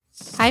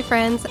Hi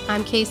friends,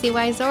 I'm Casey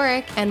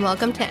Wyzorek, and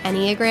welcome to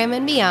Enneagram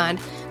and Beyond,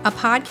 a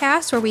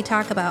podcast where we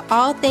talk about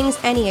all things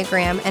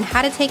Enneagram and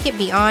how to take it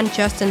beyond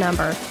just a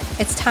number.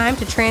 It's time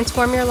to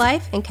transform your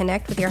life and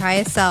connect with your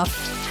highest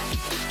self.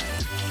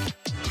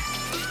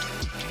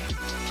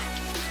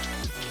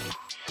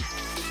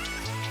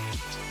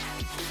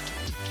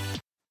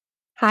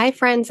 Hi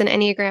friends and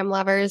Enneagram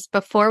lovers.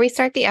 Before we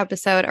start the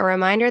episode, a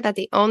reminder that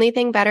the only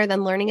thing better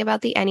than learning about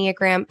the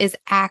Enneagram is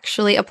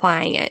actually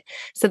applying it.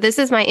 So this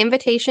is my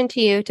invitation to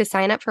you to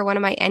sign up for one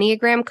of my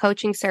Enneagram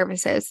coaching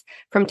services.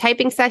 From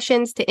typing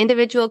sessions to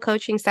individual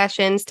coaching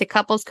sessions to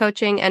couples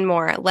coaching and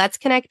more. Let's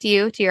connect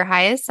you to your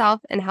highest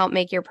self and help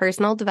make your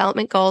personal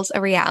development goals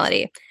a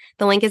reality.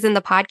 The link is in the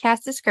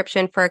podcast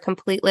description for a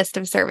complete list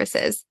of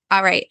services.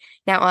 All right,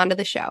 now on to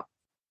the show.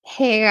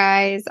 Hey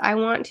guys, I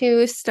want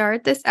to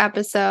start this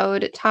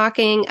episode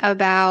talking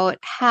about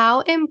how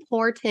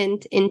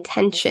important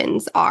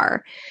intentions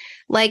are.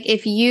 Like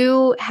if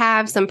you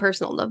have some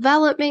personal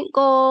development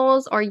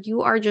goals or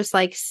you are just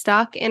like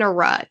stuck in a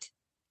rut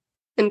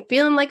and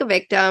feeling like a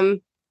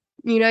victim,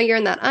 you know, you're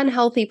in that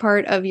unhealthy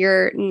part of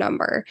your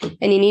number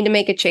and you need to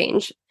make a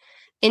change.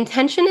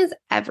 Intention is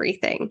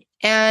everything.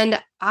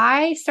 And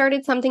I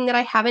started something that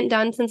I haven't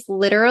done since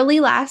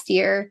literally last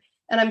year.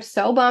 And I'm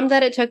so bummed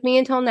that it took me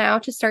until now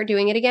to start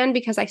doing it again,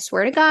 because I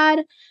swear to God,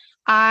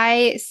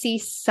 I see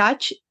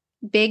such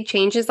big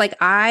changes. Like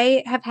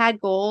I have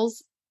had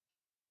goals,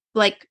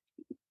 like,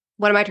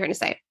 what am I trying to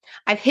say?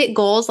 I've hit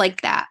goals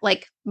like that,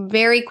 like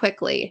very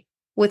quickly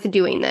with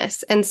doing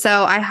this. And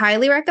so I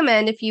highly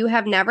recommend, if you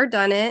have never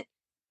done it,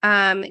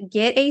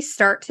 get a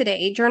Start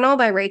Today journal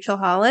by Rachel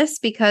Hollis,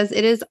 because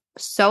it is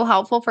so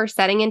helpful for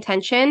setting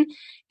intention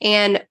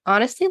and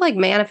honestly, like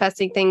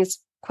manifesting things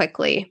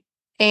quickly.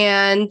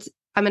 And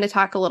I'm going to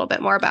talk a little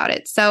bit more about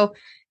it. So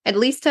at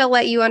least to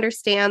let you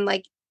understand,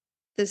 like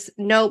this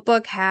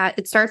notebook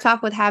it starts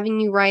off with having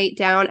you write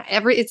down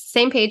it's the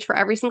same page for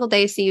every single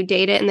day. So you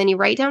date it and then you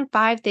write down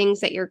 5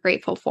 things that you're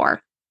grateful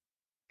for.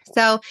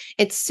 So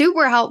it's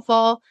super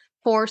helpful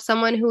for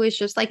someone who is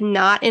just like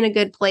not in a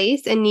good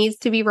place and needs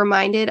to be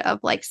reminded of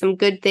like some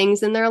good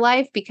things in their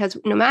life, because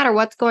no matter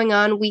what's going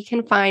on, we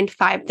can find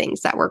 5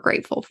 things that we're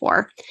grateful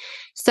for.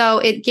 So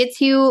it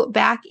gets you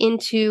back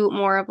into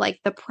more of like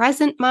the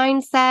present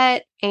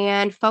mindset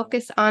and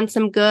focus on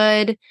some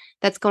good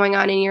that's going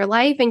on in your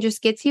life, and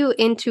just gets you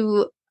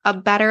into a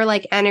better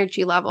like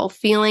energy level,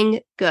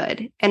 feeling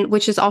good. And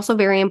which is also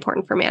very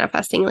important for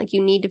manifesting. Like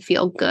you need to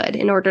feel good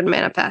in order to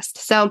manifest.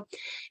 So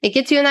it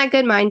gets you in that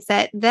good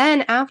mindset.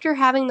 Then after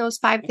having those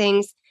 5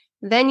 things,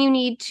 then you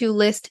need to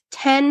list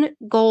 10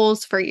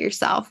 goals for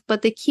yourself.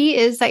 But the key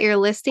is that you're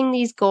listing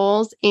these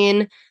goals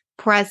in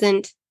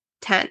present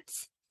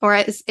tense, or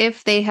as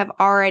if they have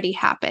already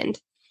happened.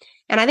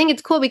 And I think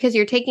it's cool because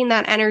you're taking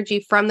that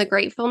energy from the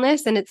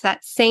gratefulness, and it's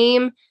that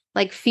same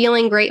like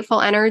feeling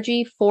grateful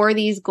energy for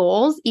these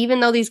goals.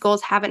 Even though these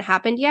goals haven't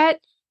happened yet,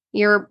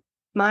 your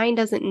mind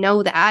doesn't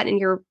know that and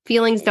your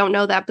feelings don't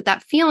know that, but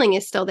that feeling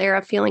is still there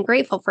of feeling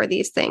grateful for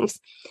these things.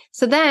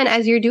 So then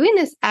as you're doing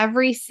this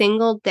every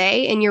single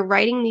day and you're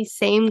writing these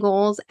same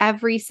goals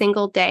every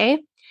single day,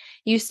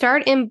 you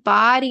start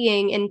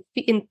embodying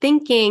and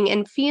thinking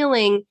and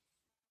feeling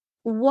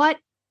what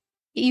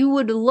you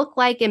would look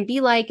like and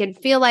be like and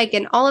feel like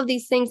and all of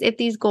these things if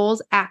these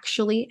goals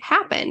actually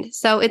happened.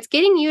 So it's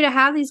getting you to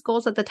have these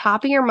goals at the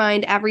top of your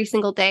mind every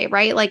single day,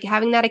 right? Like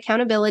having that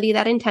accountability,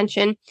 that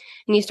intention,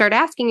 and you start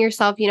asking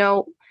yourself, you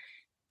know,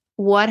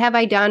 what have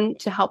I done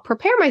to help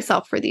prepare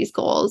myself for these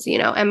goals? You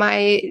know,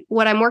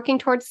 what I'm working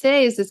towards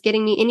today, is this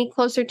getting me any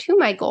closer to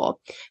my goal?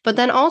 But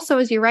then also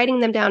as you're writing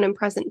them down in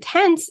present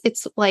tense,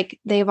 it's like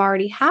they've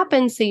already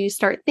happened. So you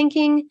start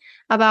thinking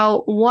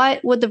about,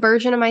 what would the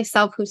version of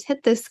myself who's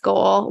hit this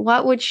goal,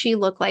 what would she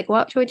look like?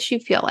 What would she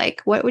feel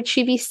like? What would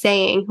she be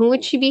saying? Who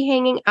would she be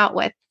hanging out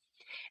with?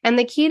 And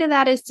the key to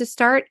that is to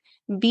start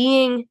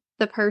being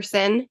the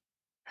person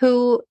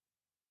who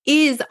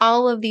is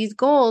all of these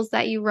goals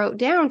that you wrote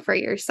down for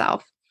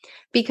yourself.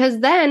 Because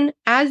then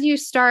as you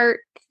start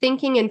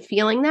thinking and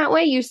feeling that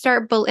way, you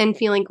start and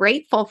feeling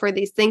grateful for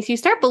these things, you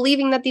start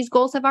believing that these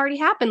goals have already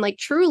happened. Like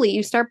truly,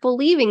 you start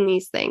believing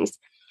these things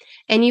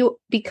and you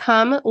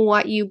become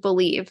what you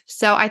believe.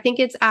 So I think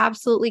it's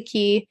absolutely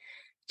key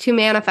to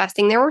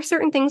manifesting. There were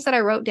certain things that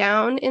I wrote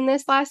down in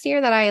this last year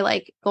that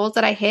I goals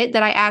that I hit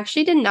that I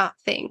actually did not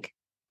think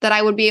that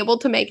I would be able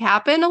to make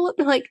happen.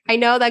 Like, I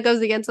know that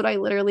goes against what I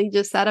literally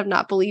just said of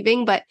not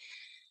believing, but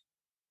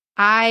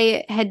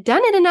I had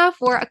done it enough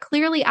where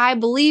clearly I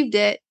believed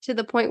it to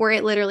the point where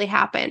it literally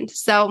happened.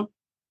 So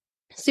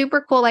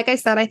super cool. Like I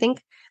said, I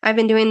think I've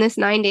been doing this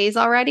 9 days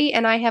already,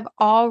 and I have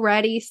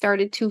already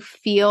started to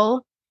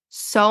feel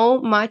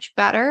so much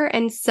better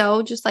and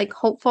so just like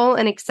hopeful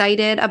and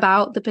excited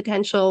about the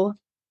potential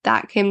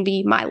that can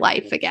be my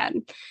life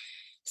again.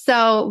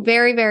 So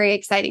very, very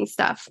exciting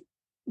stuff.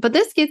 But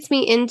this gets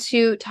me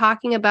into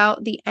talking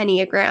about the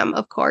Enneagram,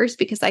 of course,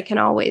 because I can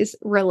always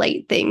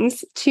relate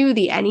things to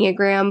the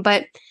Enneagram.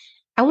 But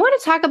I want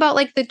to talk about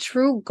like the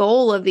true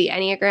goal of the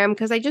Enneagram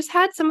because I just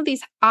had some of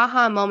these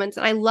aha moments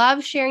and I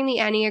love sharing the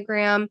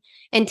Enneagram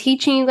and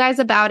teaching you guys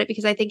about it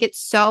because I think it's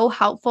so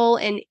helpful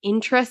and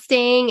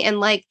interesting. And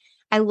like,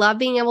 I love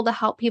being able to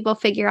help people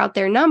figure out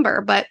their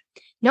number, but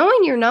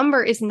knowing your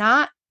number is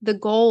not the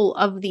goal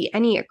of the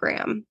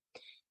Enneagram.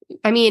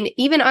 I mean,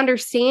 even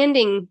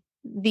understanding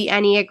the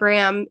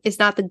Enneagram is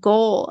not the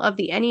goal of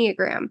the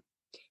Enneagram.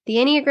 The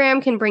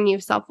Enneagram can bring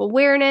you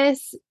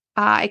self-awareness.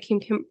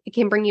 It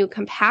can bring you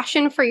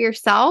compassion for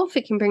yourself.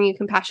 It can bring you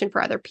compassion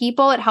for other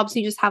people. It helps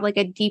you just have like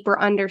a deeper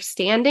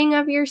understanding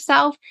of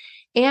yourself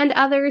and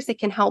others. It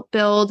can help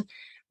build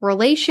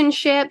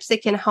relationships.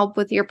 It can help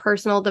with your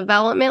personal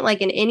development,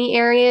 like in any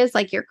areas,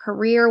 like your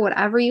career,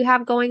 whatever you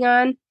have going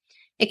on.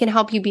 It can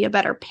help you be a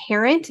better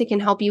parent. It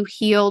can help you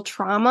heal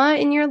trauma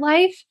in your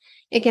life.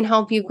 It can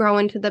help you grow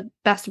into the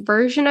best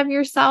version of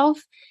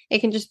yourself. It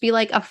can just be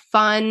like a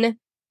fun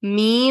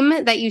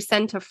meme that you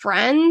send to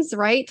friends,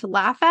 right? To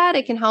laugh at.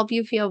 It can help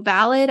you feel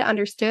valid,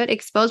 understood,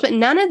 exposed, but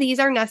none of these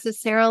are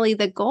necessarily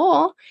the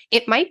goal.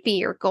 It might be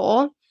your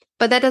goal,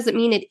 but that doesn't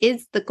mean it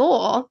is the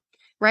goal,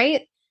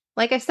 right?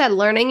 Like I said,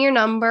 learning your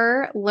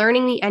number,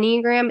 learning the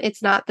Enneagram,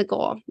 it's not the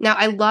goal. Now,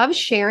 I love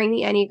sharing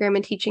the Enneagram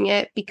and teaching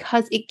it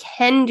because it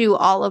can do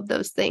all of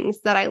those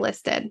things that I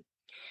listed.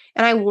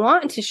 And I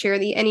want to share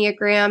the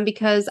Enneagram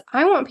because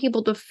I want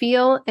people to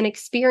feel and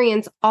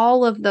experience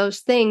all of those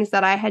things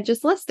that I had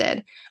just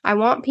listed. I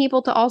want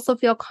people to also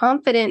feel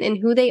confident in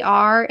who they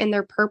are and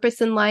their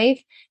purpose in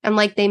life and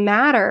like they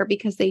matter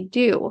because they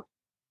do.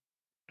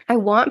 I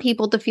want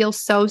people to feel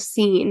so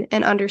seen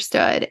and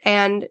understood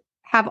and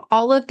have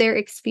all of their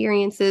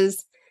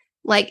experiences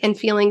like and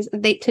feelings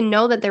to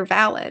know that they're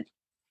valid.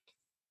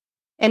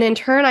 And in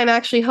turn, I'm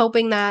actually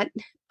hoping that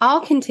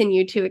I'll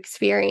continue to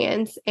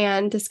experience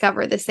and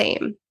discover the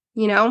same.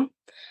 You know,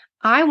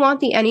 I want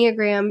the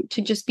Enneagram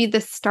to just be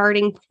the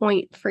starting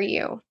point for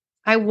you.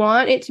 I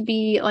want it to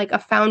be like a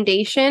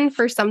foundation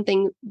for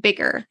something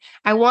bigger.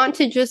 I want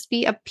to just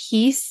be a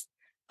piece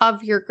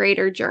of your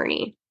greater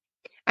journey.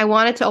 I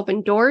want it to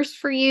open doors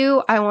for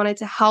you. I want it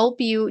to help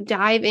you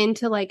dive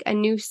into like a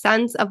new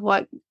sense of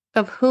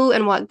who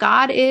and what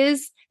God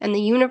is and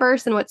the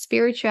universe and what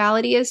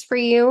spirituality is for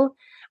you.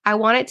 I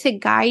want it to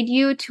guide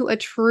you to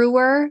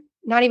to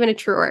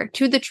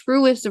the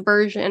truest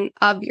version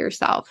of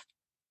yourself.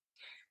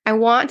 I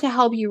want to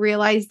help you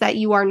realize that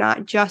you are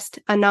not just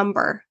a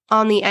number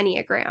on the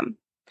Enneagram.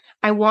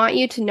 I want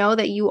you to know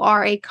that you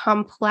are a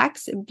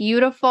complex,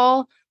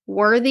 beautiful,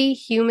 worthy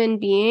human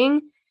being,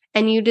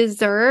 and you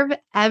deserve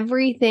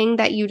everything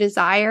that you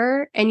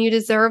desire, and you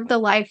deserve the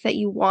life that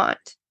you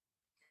want.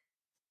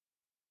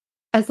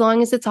 As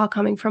long as it's all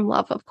coming from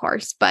love, of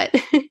course, but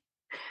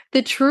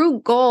the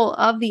true goal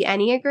of the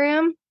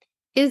Enneagram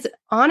is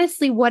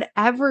honestly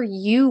whatever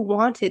you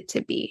want it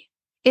to be.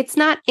 It's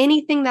not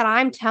anything that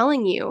I'm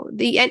telling you.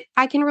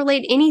 I can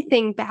relate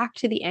anything back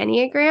to the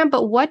Enneagram,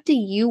 but what do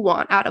you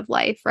want out of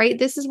life, right?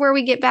 This is where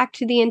we get back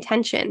to the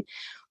intention.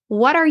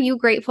 What are you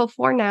grateful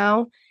for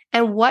now?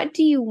 And what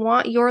do you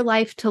want your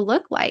life to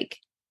look like?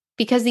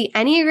 Because the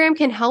Enneagram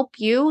can help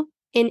you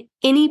in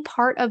any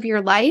part of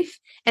your life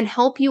and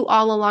help you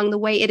all along the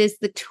way. It is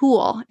the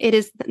tool. It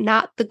is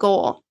not the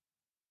goal.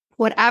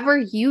 Whatever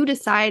you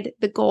decide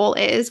the goal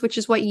is, which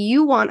is what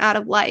you want out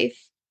of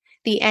life,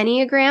 the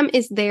Enneagram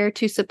is there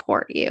to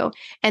support you.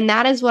 And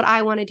that is what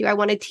I want to do. I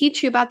want to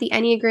teach you about the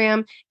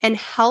Enneagram and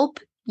help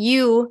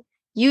you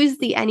use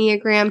the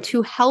Enneagram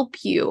to help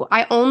you.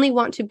 I only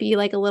want to be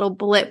like a little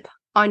blip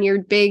on your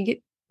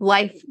big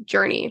life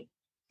journey.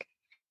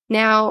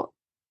 Now,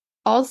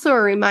 also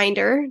a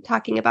reminder,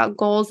 talking about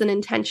goals and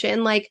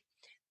intention, like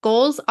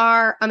goals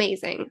are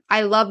amazing.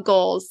 I love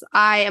goals.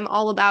 I am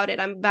all about it.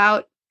 I'm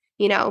about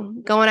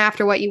going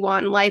after what you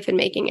want in life and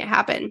making it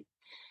happen.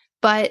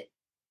 But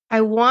I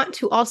want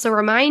to also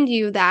remind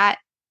you that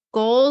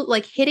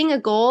hitting a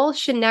goal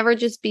should never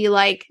just be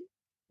like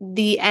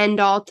the end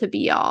all to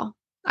be all.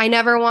 I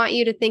never want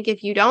you to think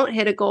if you don't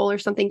hit a goal or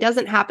something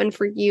doesn't happen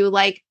for you,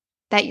 like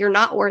that you're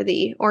not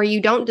worthy or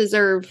you don't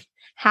deserve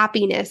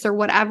happiness or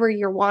whatever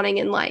you're wanting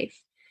in life.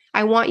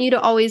 I want you to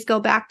always go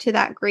back to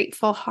that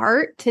grateful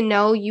heart to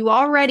know you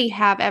already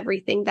have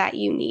everything that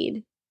you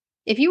need.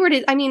 If you were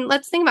to,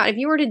 let's think about it. If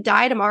you were to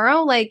die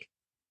tomorrow, like,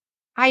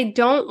 I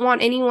don't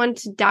want anyone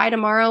to die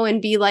tomorrow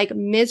and be like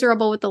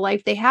miserable with the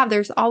life they have.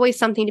 There's always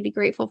something to be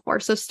grateful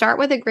for. So start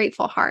with a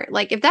grateful heart.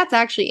 Like if that's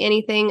actually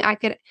anything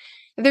if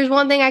there's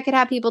one thing I could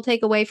have people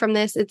take away from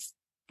this, it's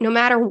no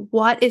matter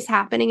what is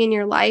happening in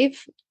your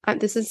life,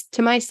 this is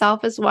to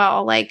myself as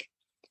well, like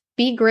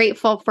be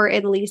grateful for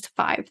at least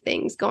 5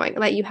 things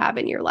that you have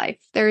in your life.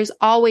 There's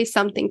always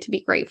something to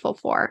be grateful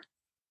for.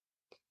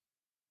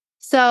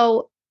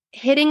 So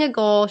hitting a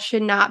goal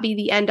should not be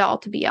the end all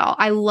to be all.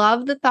 I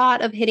love the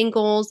thought of hitting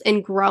goals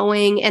and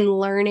growing and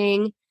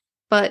learning,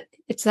 but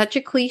it's such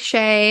a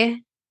cliche,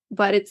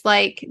 but it's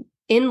like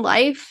in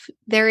life,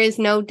 there is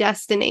no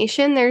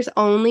destination. There's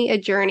only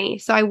a journey.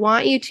 So I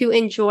want you to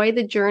enjoy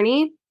the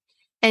journey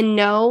and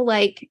know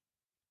like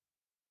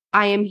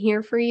I am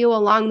here for you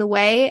along the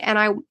way,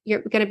 and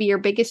you're going to be your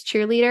biggest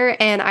cheerleader,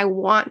 and I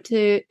want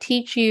to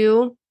teach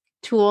you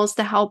tools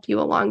to help you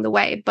along the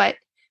way. But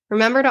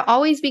remember to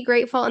always be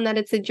grateful and that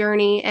it's a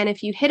journey. And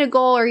if you hit a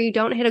goal or you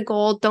don't hit a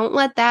goal, don't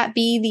let that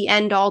be the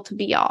end all to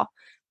be all.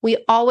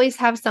 We always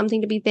have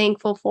something to be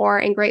thankful for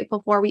and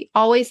grateful for. We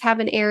always have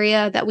an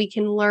area that we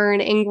can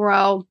learn and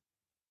grow.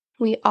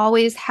 We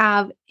always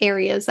have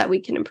areas that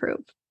we can improve.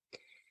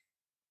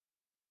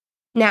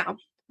 Now,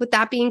 with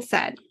that being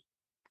said,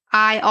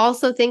 I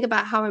also think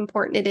about how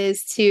important it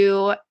is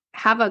to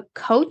have a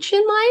coach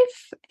in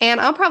life.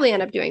 And I'll probably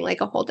end up doing like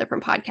a whole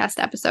different podcast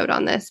episode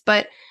on this,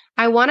 but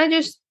I want to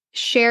just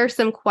share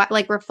some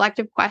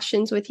reflective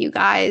questions with you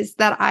guys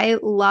that I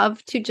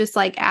love to just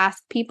like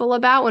ask people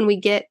about when we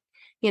get,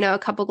 a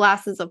couple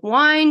glasses of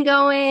wine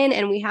going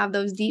and we have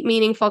those deep,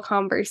 meaningful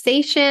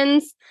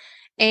conversations.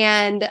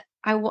 And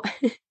I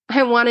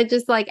want to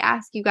just like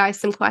ask you guys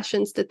some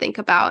questions to think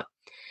about.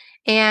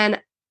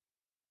 And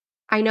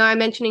I know I'm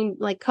mentioning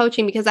like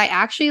coaching because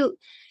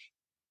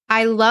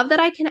I love that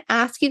I can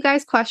ask you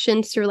guys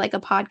questions through like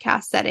a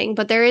podcast setting,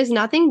 but there is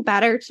nothing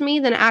better to me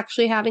than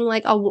actually having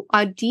like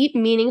a deep,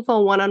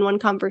 meaningful one-on-one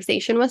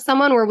conversation with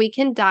someone where we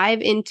can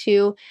dive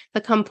into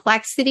the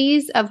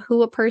complexities of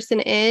who a person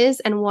is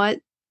and what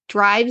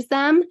drives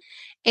them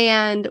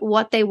and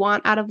what they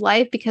want out of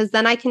life, because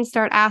then I can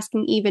start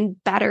asking even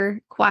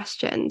better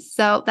questions.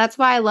 So that's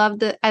why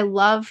I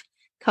love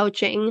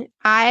coaching.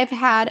 I've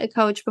had a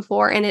coach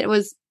before and it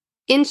was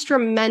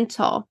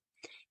instrumental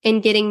in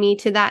getting me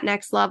to that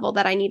next level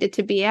that I needed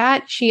to be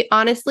at. She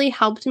honestly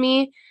helped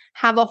me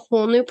have a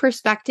whole new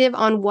perspective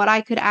on what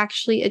I could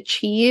actually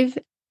achieve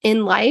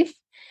in life.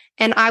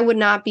 And I would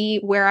not be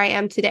where I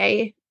am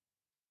today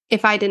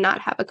if I did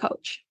not have a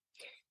coach.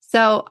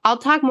 So I'll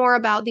talk more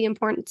about the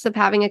importance of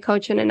having a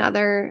coach in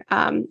another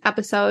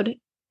episode,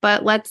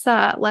 but let's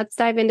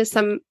dive into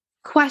some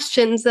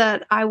questions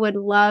that I would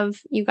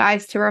love you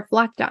guys to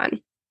reflect on.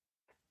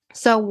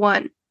 So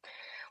 1,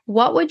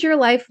 what would your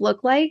life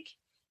look like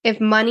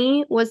if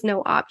money was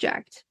no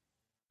object?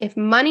 If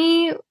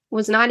money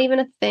was not even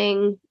a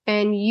thing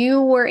and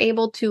you were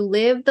able to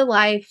live the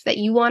life that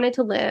you wanted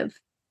to live,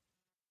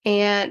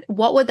 and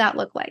what would that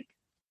look like?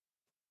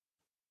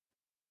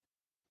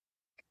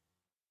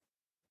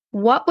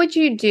 What would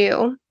you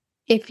do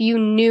if you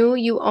knew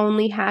you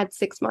only had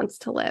 6 months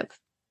to live?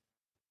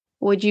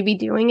 Would you be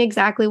doing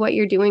exactly what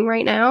you're doing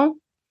right now?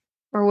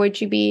 Or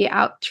would you be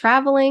out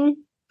traveling?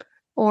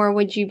 Or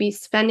would you be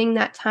spending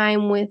that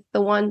time with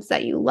the ones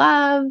that you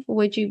love?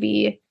 Would you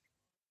be,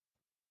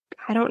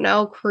 I don't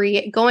know,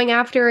 going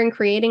after and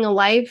creating a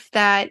life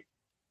that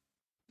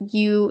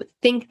you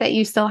think that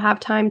you still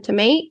have time to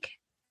make?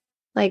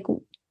 Like,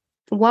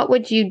 what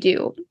would you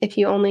do if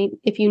you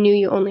knew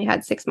you only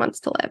had 6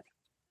 months to live?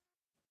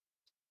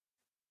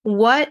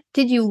 What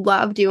did you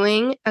love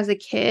doing as a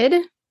kid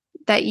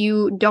that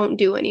you don't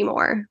do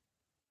anymore?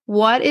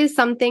 What is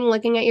something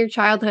looking at your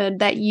childhood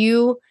that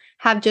you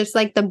have just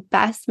like the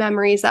best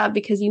memories of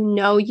because you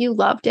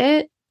loved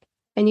it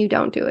and you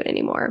don't do it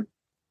anymore?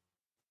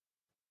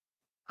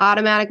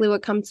 Automatically,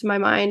 what comes to my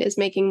mind is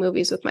making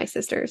movies with my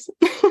sisters.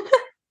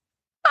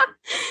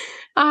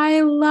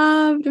 I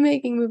loved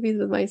making movies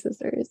with my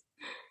sisters.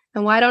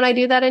 And why don't I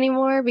do that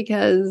anymore?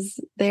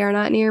 Because they are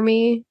not near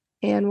me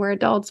and we're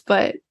adults,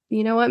 but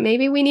you know what?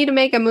 Maybe we need to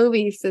make a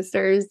movie,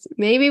 sisters.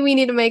 Maybe we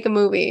need to make a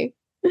movie.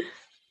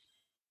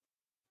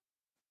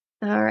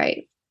 All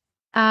right.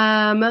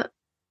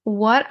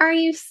 What are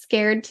you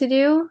scared to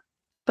do,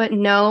 but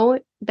know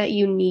that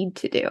you need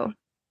to do?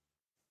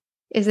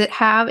 Is it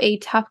have a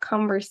tough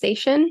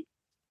conversation?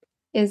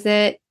 Is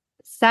it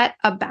set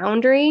a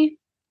boundary?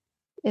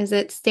 Is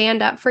it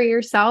stand up for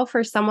yourself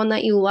or someone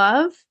that you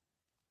love?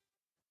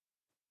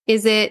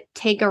 Is it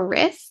take a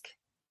risk?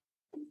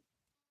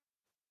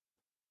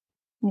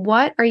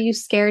 What are you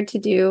scared to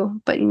do,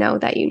 but know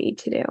that you need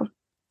to do?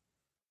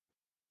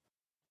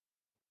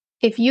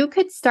 If you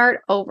could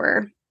start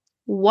over,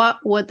 what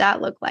would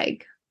that look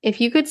like? If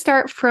you could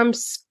start from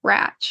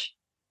scratch,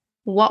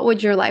 what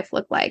would your life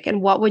look like? And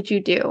what would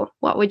you do?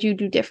 What would you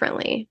do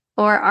differently?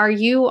 Or are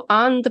you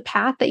on the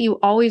path that you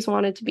always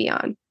wanted to be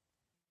on?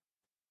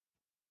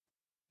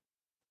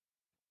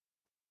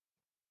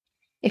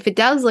 If it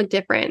does look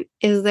different,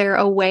 is there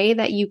a way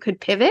that you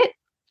could pivot?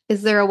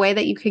 Is there a way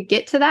that you could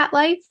get to that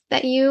life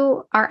that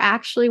you are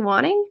actually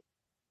wanting?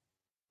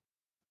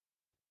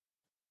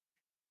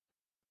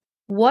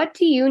 What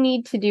do you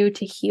need to do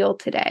to heal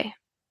today?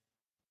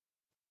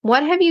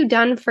 What have you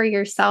done for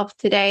yourself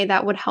today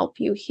that would help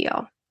you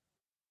heal?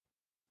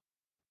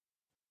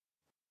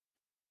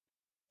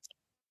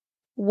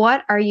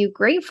 What are you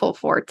grateful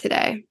for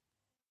today?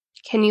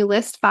 Can you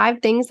list 5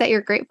 things that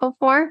you're grateful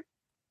for?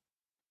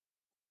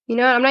 You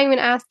know what? I'm not even going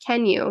to ask,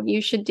 can you?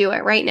 You should do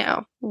it right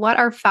now. What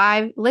are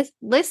 5,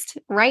 list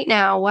right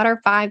now, what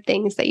are 5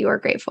 things that you are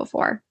grateful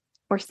for?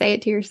 Or say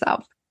it to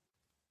yourself.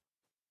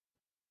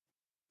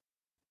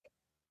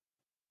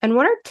 And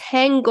what are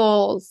 10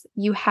 goals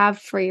you have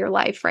for your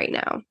life right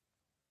now?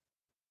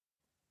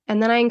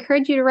 And then I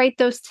encourage you to write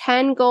those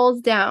 10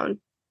 goals down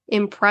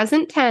in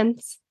present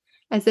tense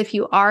as if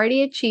you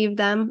already achieved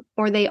them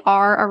or they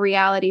are a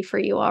reality for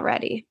you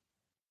already.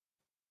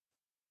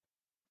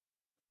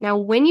 Now,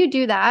 when you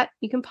do that,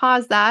 you can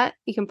pause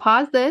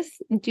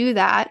this, do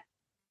that.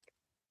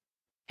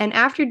 And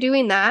after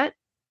doing that,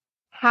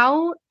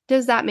 how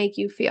does that make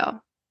you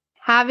feel?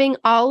 Having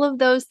all of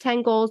those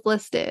 10 goals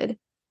listed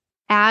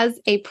as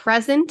a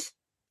present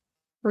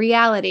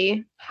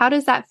reality, how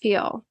does that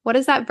feel? What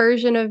does that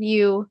version of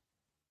you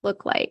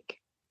look like?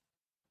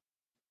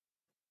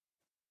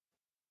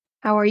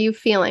 How are you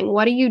feeling?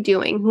 What are you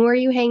doing? Who are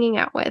you hanging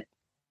out with?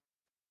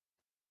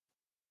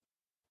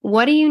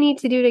 What do you need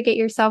to do to get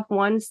yourself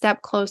one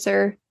step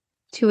closer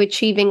to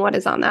achieving what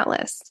is on that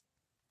list?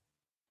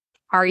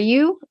 Are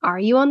you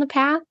on the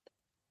path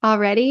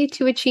already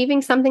to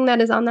achieving something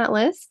that is on that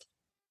list?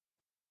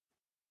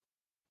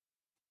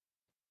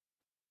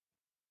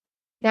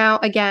 Now,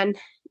 again,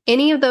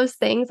 any of those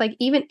things, like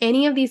even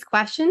any of these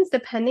questions,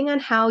 depending on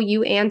how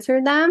you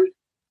answer them,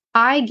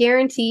 I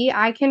guarantee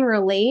I can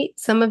relate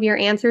some of your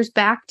answers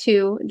back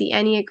to the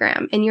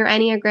Enneagram and your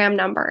Enneagram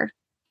number,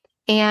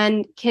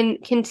 and can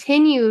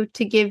continue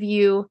to give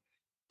you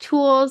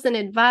tools and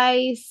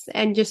advice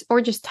and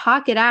just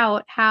talk it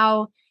out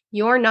how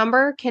your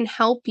number can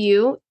help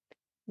you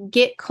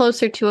get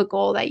closer to a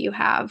goal that you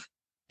have,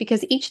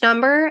 because each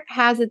number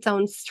has its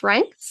own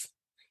strengths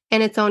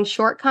and its own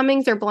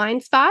shortcomings or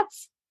blind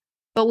spots,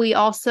 but we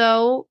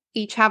also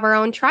each have our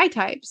own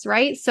tri-types,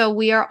 right? So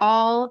we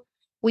all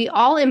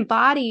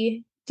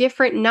embody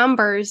different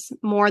numbers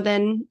more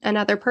than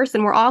another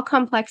person. We're all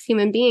complex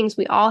human beings.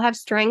 We all have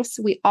strengths.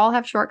 We all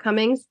have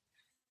shortcomings,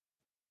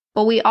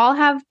 but we all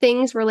have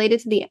things related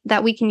to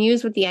that we can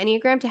use with the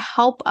Enneagram to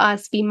help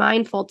us be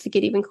mindful to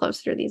get even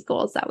closer to these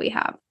goals that we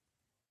have.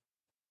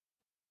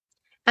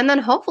 And then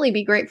hopefully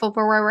be grateful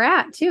for where we're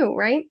at too,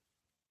 right?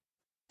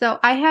 So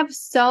I have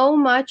so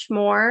much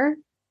more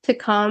to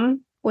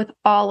come with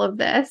all of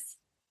this,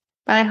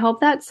 but I hope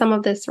that some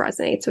of this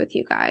resonates with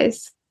you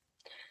guys,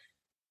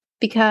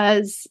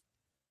 because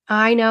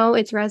I know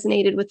it's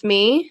resonated with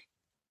me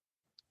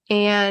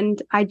and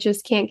I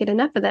just can't get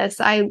enough of this.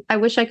 I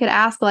wish I could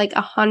ask like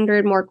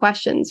 100 more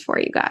questions for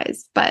you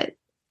guys, but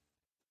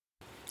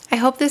I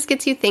hope this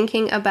gets you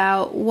thinking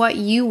about what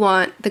you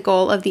want the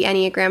goal of the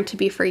Enneagram to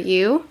be for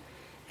you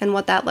and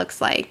what that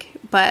looks like.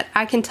 But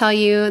I can tell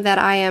you that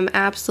I am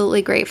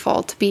absolutely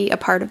grateful to be a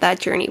part of that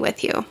journey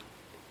with you.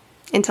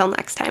 Until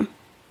next time.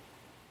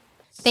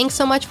 Thanks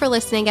so much for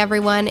listening,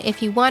 everyone.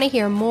 If you want to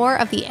hear more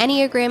of the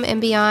Enneagram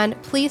and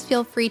beyond, please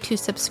feel free to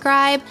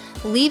subscribe,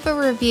 leave a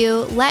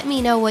review, let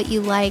me know what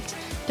you liked.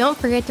 Don't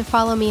forget to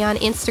follow me on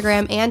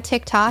Instagram and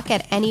TikTok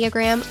at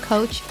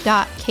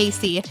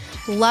enneagramcoach.casey.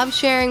 Love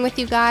sharing with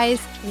you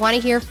guys, want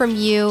to hear from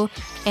you,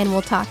 and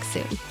we'll talk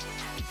soon.